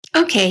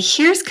Okay,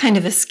 here's kind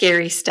of a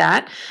scary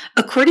stat.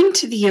 According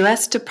to the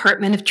U.S.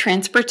 Department of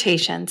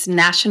Transportation's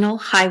National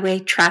Highway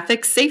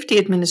Traffic Safety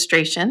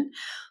Administration,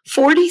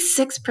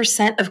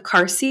 46% of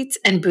car seats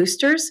and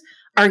boosters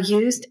are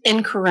used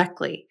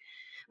incorrectly.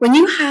 When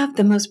you have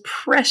the most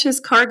precious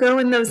cargo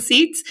in those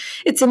seats,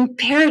 it's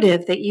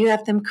imperative that you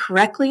have them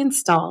correctly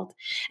installed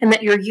and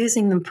that you're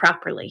using them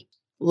properly.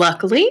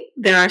 Luckily,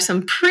 there are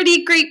some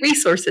pretty great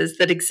resources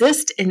that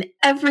exist in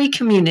every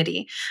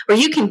community where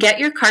you can get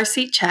your car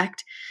seat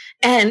checked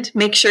and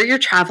make sure you're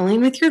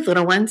traveling with your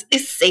little ones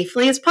as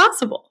safely as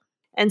possible.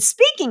 And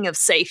speaking of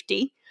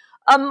safety,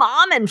 a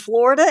mom in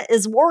Florida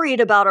is worried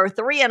about her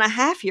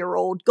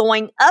 3.5-year-old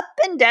going up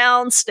and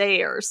down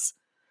stairs.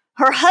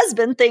 Her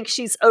husband thinks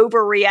she's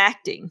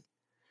overreacting.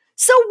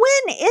 So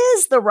when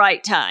is the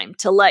right time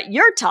to let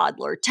your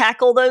toddler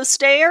tackle those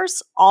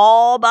stairs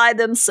all by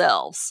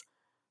themselves?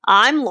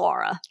 I'm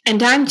Laura.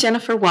 And I'm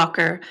Jennifer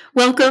Walker.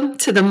 Welcome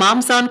to the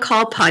Moms on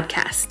Call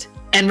podcast.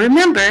 And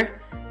remember,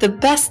 the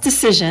best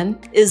decision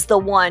is the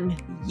one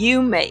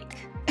you make.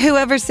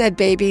 Whoever said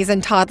babies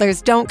and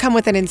toddlers don't come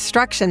with an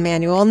instruction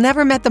manual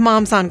never met the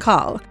Moms on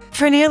Call.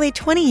 For nearly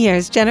 20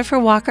 years, Jennifer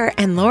Walker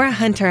and Laura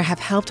Hunter have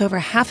helped over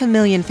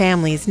 500,000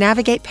 families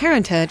navigate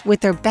parenthood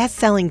with their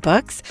best-selling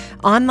books,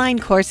 online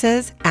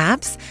courses,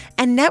 apps,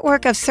 and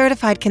network of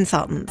certified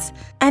consultants.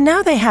 And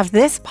now they have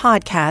this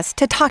podcast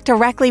to talk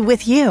directly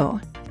with you.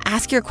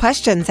 Ask your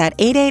questions at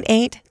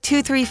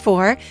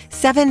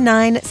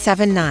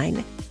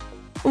 888-234-7979.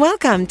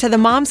 Welcome to the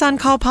Moms on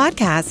Call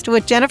podcast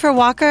with Jennifer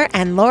Walker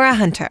and Laura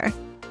Hunter.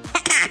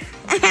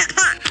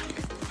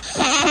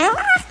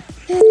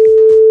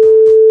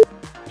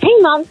 Hey,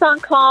 Moms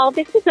on Call.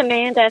 This is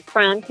Amanda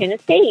from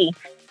Tennessee.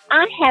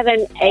 I have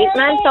an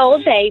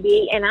 8-month-old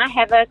baby, and I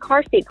have a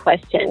car seat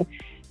question.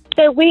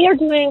 So we are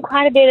doing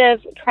quite a bit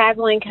of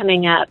traveling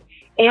coming up,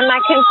 and my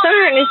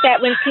concern is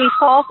that when she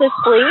falls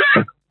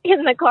asleep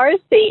in the car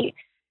seat,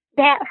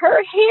 that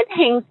her head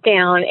hangs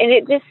down, and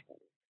it just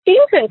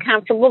seems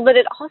uncomfortable, but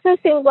it also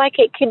seems like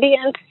it could be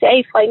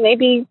unsafe. Like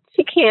maybe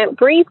she can't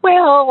breathe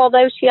well,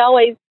 although she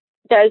always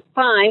does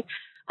fine.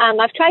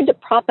 I've tried to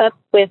prop up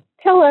with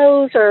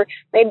pillows or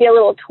maybe a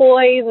little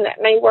toy, and that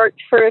may work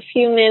for a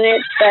few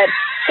minutes, but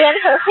then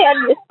her head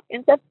just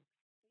ends up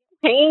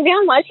hanging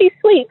down while she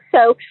sleeps.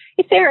 So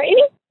if there are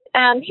any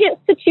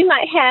hints that you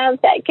might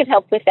have that could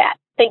help with that.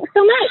 Thanks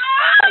so much.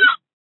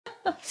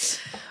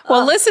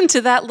 Well, listen to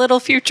that little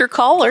future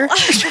caller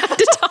trying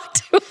to talk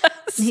to us.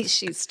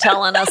 She's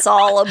telling us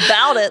all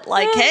about it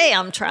like, hey,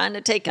 I'm trying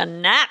to take a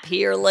nap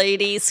here,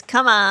 ladies.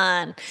 Come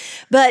on.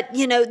 But,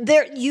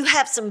 you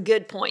have some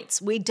good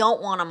points. We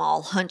don't want them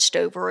all hunched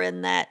over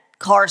in that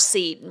car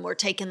seat, and we're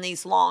taking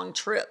these long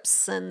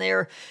trips, and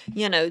they're,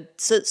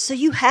 so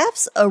you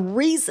have a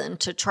reason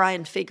to try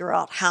and figure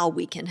out how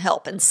we can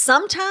help. And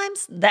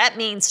sometimes that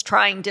means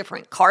trying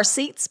different car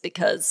seats,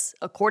 because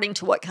according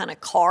to what kind of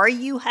car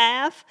you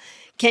have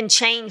can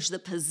change the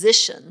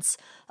positions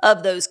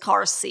of those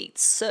car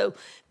seats. So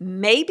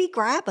maybe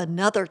grab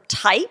another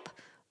type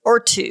or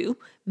two,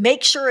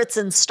 make sure it's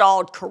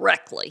installed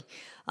correctly.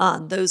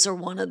 Those are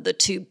one of the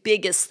two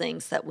biggest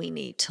things that we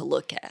need to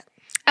look at.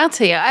 I'll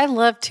tell you, I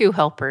love two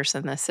helpers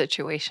in this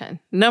situation.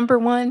 Number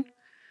one,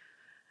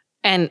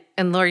 and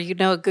Laura, you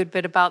know a good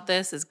bit about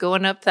this, is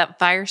going up that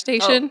fire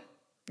station.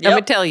 Yep. I'm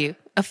going to tell you,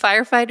 a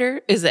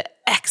firefighter is an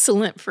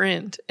excellent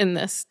friend in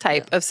this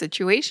type of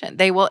situation.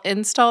 They will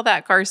install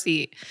that car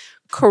seat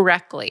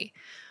correctly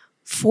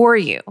for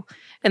you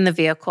in the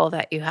vehicle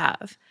that you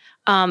have.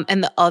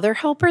 And the other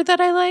helper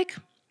that I like,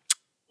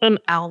 an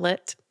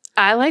owlet.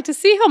 I like to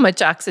see how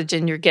much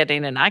oxygen you're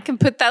getting, and I can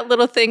put that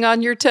little thing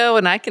on your toe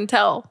and I can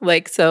tell.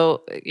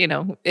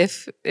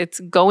 If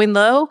it's going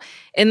low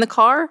in the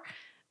car,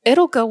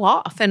 it'll go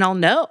off and I'll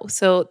know.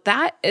 So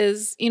that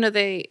is,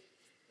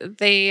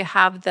 they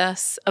have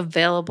this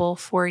available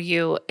for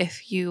you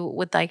if you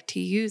would like to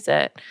use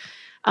it.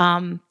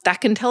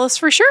 That can tell us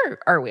for sure,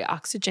 are we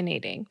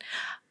oxygenating?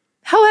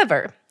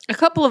 However, a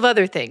couple of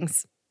other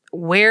things.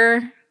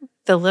 Wear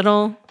the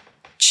little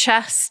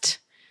chest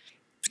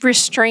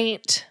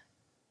restraint.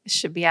 It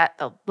should be at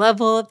the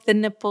level of the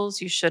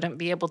nipples. You shouldn't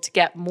be able to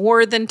get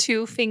more than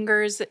 2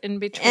 fingers in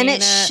between. And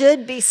it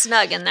should be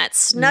snug. And that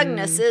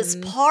snugness is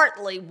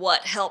partly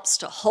what helps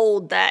to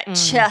hold that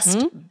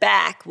chest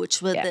back,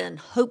 which would then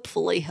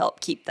hopefully help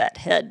keep that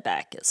head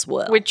back as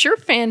well. Which your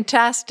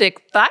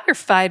fantastic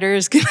firefighter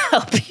is going to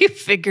help you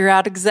figure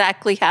out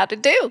exactly how to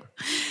do.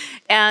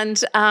 And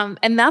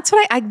that's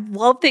what I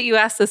love that you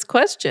asked this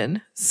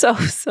question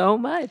so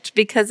much,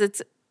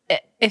 because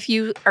if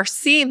you are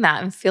seeing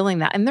that and feeling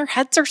that, and their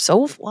heads are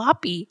so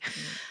floppy,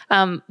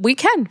 we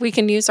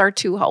can use our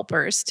two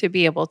helpers to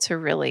be able to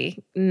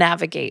really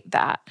navigate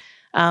that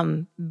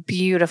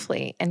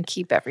beautifully and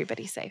keep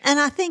everybody safe. And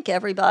I think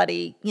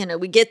everybody,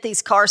 we get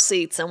these car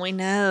seats and we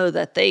know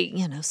that they,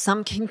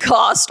 some can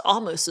cost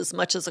almost as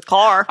much as a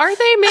car. Are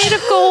they made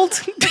of gold?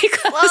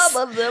 Because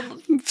some of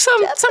them.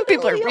 Some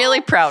people are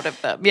really proud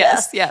of them.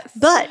 Yes.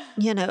 But,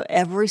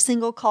 every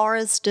single car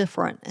is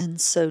different.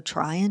 And so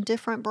trying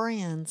different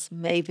brands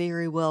may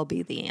very well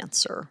be the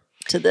answer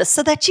to this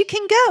so that you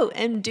can go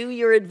and do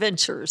your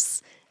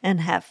adventures and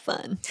have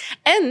fun.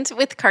 And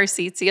with car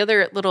seats, the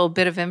other little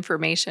bit of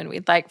information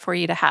we'd like for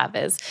you to have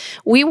is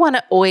we want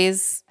to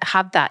always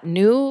have that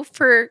new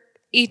for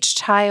each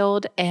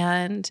child,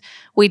 and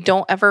we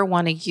don't ever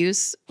want to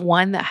use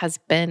one that has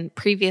been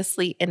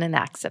previously in an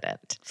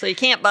accident. So you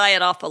can't buy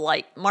it off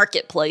a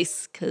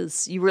marketplace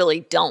because you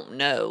really don't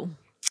know.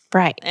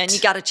 Right. And you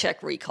got to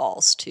check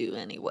recalls too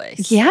anyway.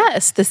 So.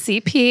 Yes, the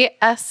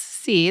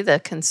CPSC,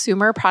 the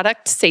Consumer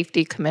Product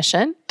Safety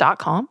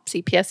Commission.com,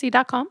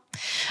 CPSC.com.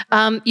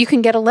 You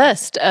can get a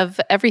list of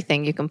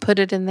everything. You can put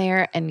it in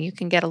there and you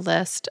can get a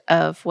list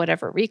of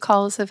whatever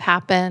recalls have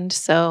happened.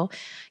 So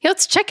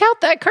let's check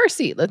out that car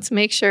seat. Let's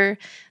make sure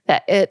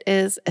that it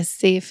is as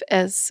safe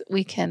as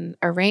we can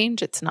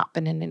arrange. It's not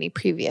been in any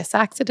previous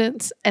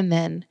accidents. And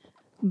then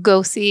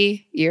go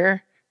see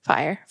your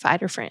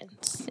firefighter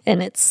friends.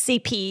 And it's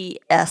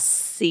cpsc.gov.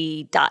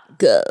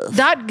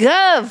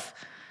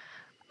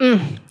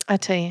 .gov. I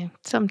tell you,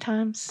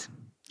 sometimes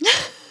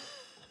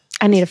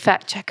I need a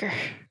fact checker.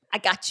 I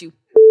got you.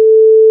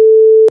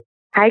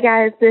 Hi,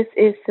 guys. This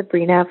is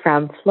Sabrina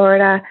from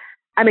Florida.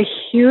 I'm a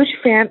huge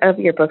fan of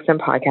your books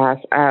and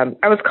podcasts.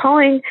 I was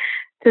calling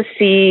to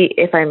see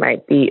if I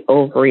might be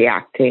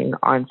overreacting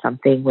on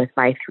something with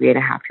my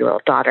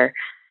 3.5-year-old daughter.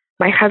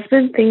 My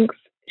husband thinks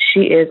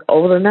she is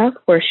old enough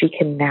where she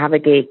can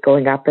navigate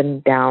going up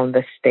and down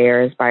the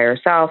stairs by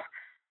herself,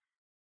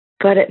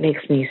 but it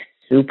makes me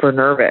super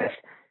nervous.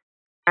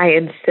 I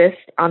insist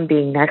on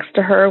being next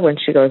to her when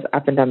she goes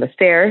up and down the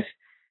stairs.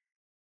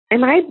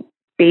 Am I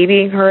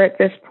babying her at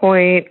this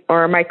point,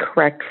 or am I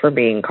correct for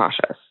being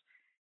cautious?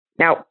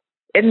 Now,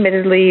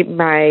 admittedly,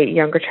 my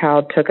younger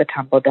child took a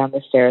tumble down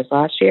the stairs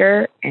last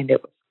year, and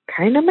it was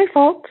kind of my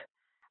fault.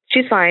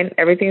 She's fine.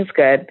 Everything's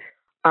good.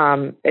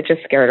 It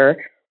just scared her.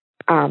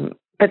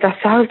 But the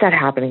thought of that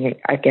happening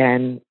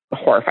again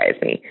horrifies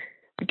me.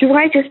 Do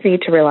I just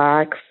need to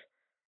relax?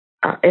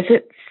 Is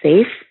it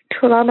safe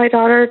to allow my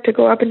daughter to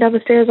go up and down the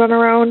stairs on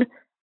her own?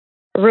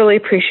 I really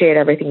appreciate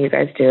everything you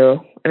guys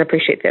do and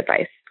appreciate the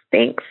advice.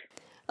 Thanks.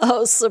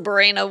 Oh,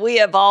 Sabrina, we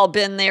have all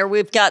been there.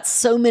 We've got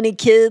so many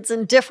kids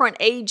in different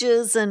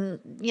ages and,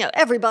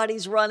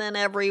 everybody's running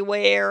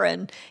everywhere.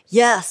 And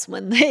yes,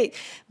 when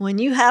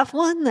you have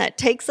one that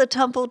takes a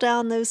tumble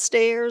down those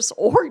stairs,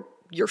 or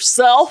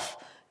yourself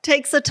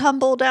takes a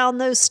tumble down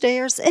those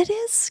stairs, it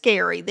is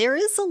scary. There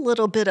is a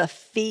little bit of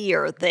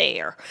fear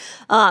there.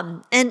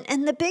 And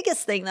the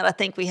biggest thing that I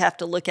think we have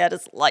to look at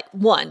is we're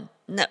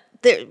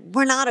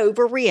not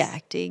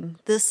overreacting.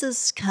 This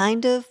is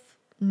kind of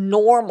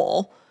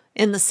normal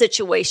in the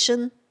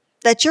situation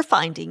that you're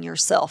finding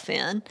yourself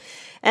in.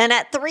 And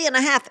at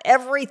 3.5,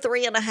 every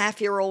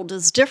 3.5-year-old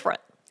is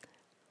different.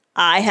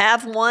 I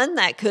have one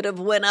that could have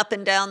went up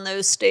and down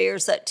those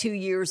stairs at 2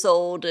 years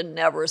old and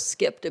never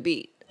skipped a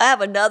beat. I have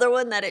another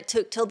one that it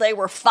took till they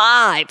were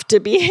 5 to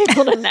be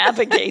able to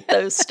navigate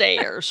those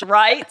stairs,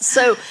 right?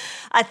 So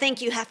I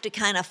think you have to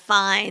kind of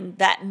find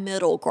that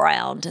middle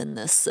ground in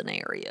this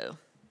scenario.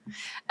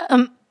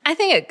 I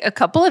think a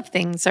couple of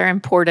things are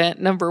important.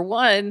 Number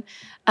one,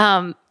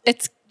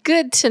 it's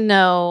good to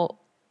know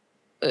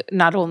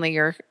not only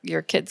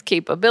your kids'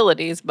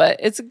 capabilities, but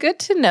it's good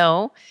to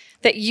know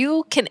that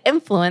you can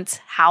influence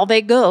how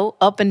they go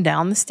up and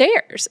down the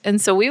stairs.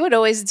 And so we would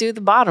always do the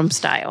bottom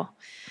style.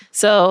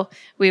 So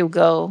we would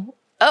go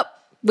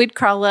up, we'd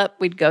crawl up,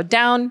 we'd go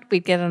down,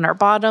 we'd get on our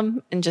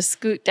bottom and just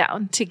scoot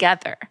down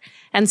together.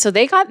 And so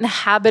they got in the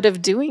habit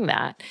of doing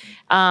that.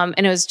 And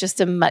it was just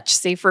a much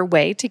safer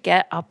way to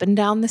get up and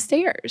down the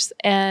stairs.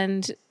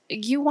 And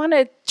you want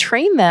to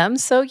train them.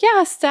 So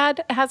yes,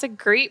 Dad has a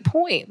great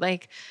point.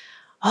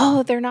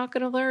 They're not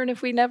going to learn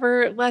if we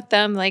never let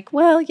them.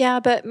 Yeah,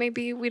 but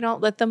maybe we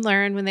don't let them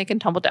learn when they can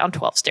tumble down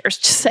 12 stairs.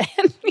 Just saying.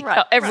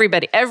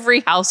 Everybody,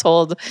 every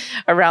household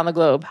around the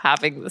globe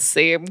having the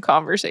same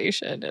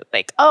conversation.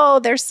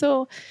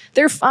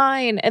 They're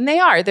fine. And they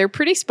are. They're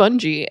pretty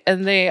spongy,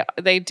 and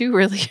they do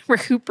really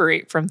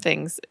recuperate from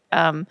things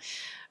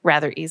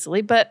rather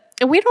easily. But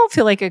we don't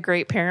feel like a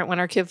great parent when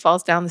our kid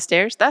falls down the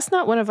stairs. That's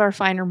not one of our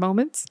finer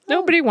moments.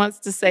 Nobody wants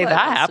to say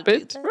that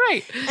happened.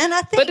 Right. And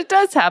I think, but it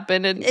does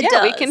happen. And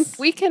does.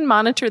 we can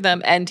monitor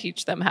them and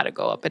teach them how to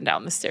go up and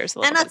down the stairs a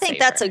little bit And I think safer.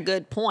 that's a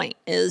good point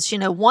is,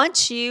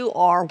 once you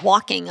are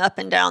walking up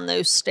and down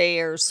those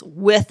stairs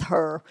with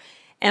her,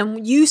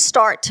 and you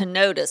start to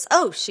notice,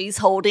 she's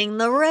holding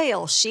the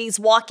rail. She's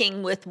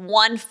walking with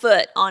one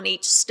foot on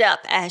each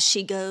step as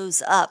she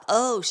goes up.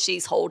 Oh,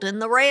 she's holding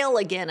the rail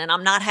again, and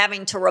I'm not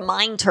having to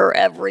remind her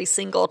every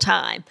single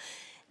time.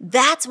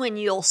 That's when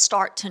you'll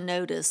start to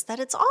notice that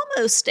it's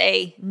almost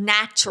a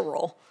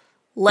natural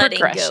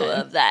letting go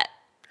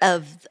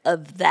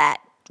of that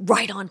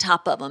right on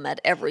top of them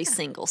at every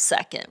single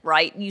second,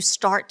 right? You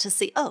start to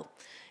see, oh,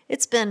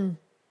 it's been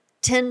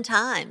 10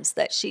 times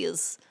that she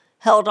has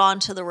held on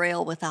to the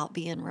rail without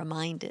being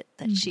reminded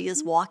that she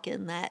is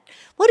walking that.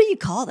 What do you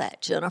call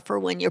that, Jennifer,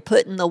 when you're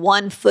putting the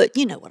 1 foot?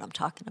 You know what I'm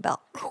talking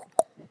about.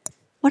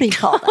 What do you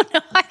call that? No,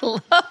 I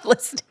love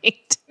listening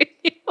to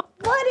you.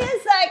 What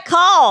is that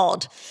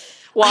called?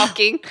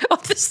 Walking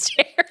up the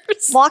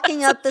stairs.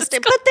 Walking up the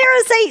stairs. But there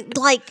is a,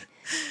 like,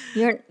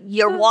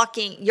 you're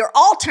walking, you're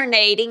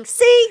alternating.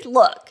 See,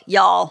 look,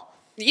 y'all.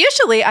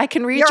 Usually I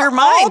can read your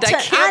mind. I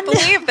can't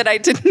believe that I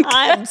didn't.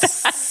 I'm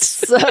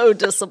so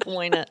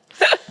disappointed.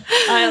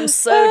 I am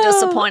so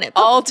disappointed.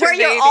 Where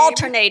you're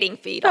alternating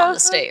feet on the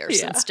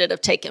stairs instead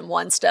of taking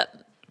one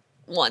step.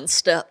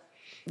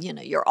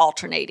 You're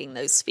alternating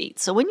those feet.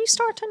 So when you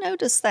start to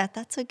notice that,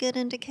 that's a good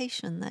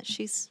indication that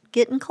she's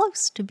getting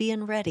close to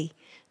being ready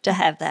to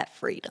have that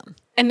freedom.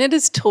 And it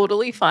is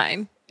totally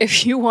fine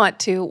if you want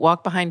to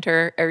walk behind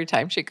her every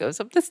time she goes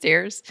up the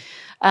stairs.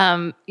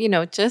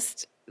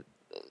 Just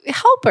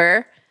help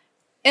her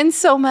in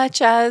so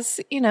much as,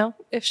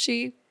 if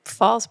she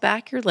falls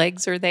back, your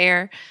legs are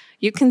there.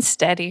 You can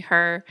steady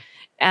her.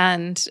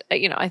 And,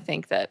 I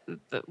think that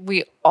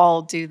we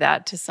all do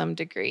that to some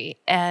degree.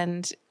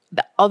 And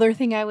the other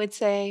thing I would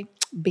say,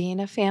 being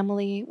a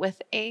family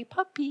with a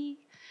puppy,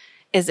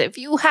 is if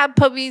you have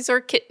puppies or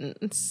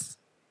kittens,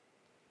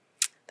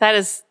 that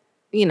is,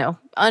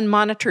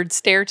 unmonitored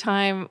stair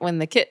time when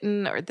the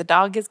kitten or the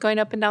dog is going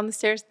up and down the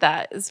stairs,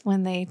 that is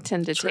when they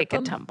tend to take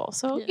a tumble.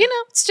 So,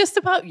 it's just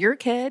about your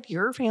kid,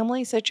 your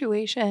family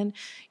situation,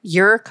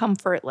 your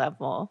comfort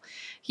level.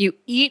 You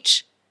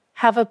each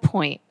have a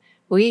point.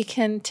 We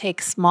can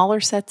take smaller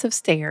sets of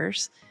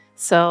stairs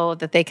so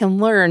that they can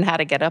learn how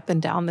to get up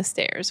and down the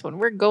stairs. When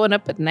we're going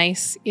up a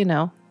nice,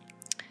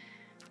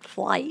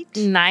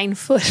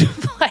 9-foot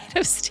flight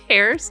of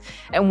stairs,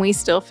 and we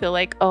still feel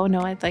like, oh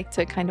no, I'd like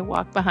to kind of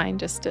walk behind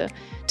just to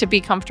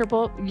be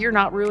comfortable. You're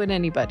not ruining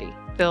anybody.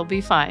 They'll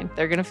be fine.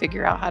 They're going to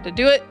figure out how to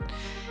do it.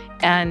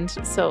 And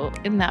so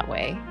in that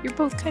way, you're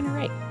both kind of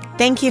right.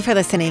 Thank you for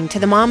listening to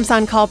the Moms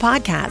on Call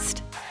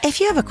podcast. If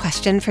you have a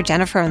question for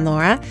Jennifer and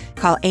Laura,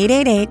 call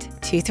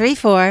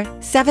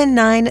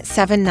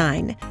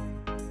 888-234-7979.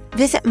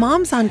 Visit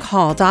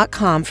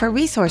momsoncall.com for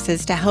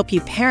resources to help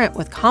you parent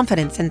with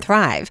confidence and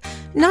thrive,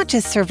 not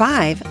just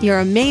survive your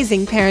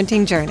amazing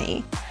parenting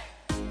journey.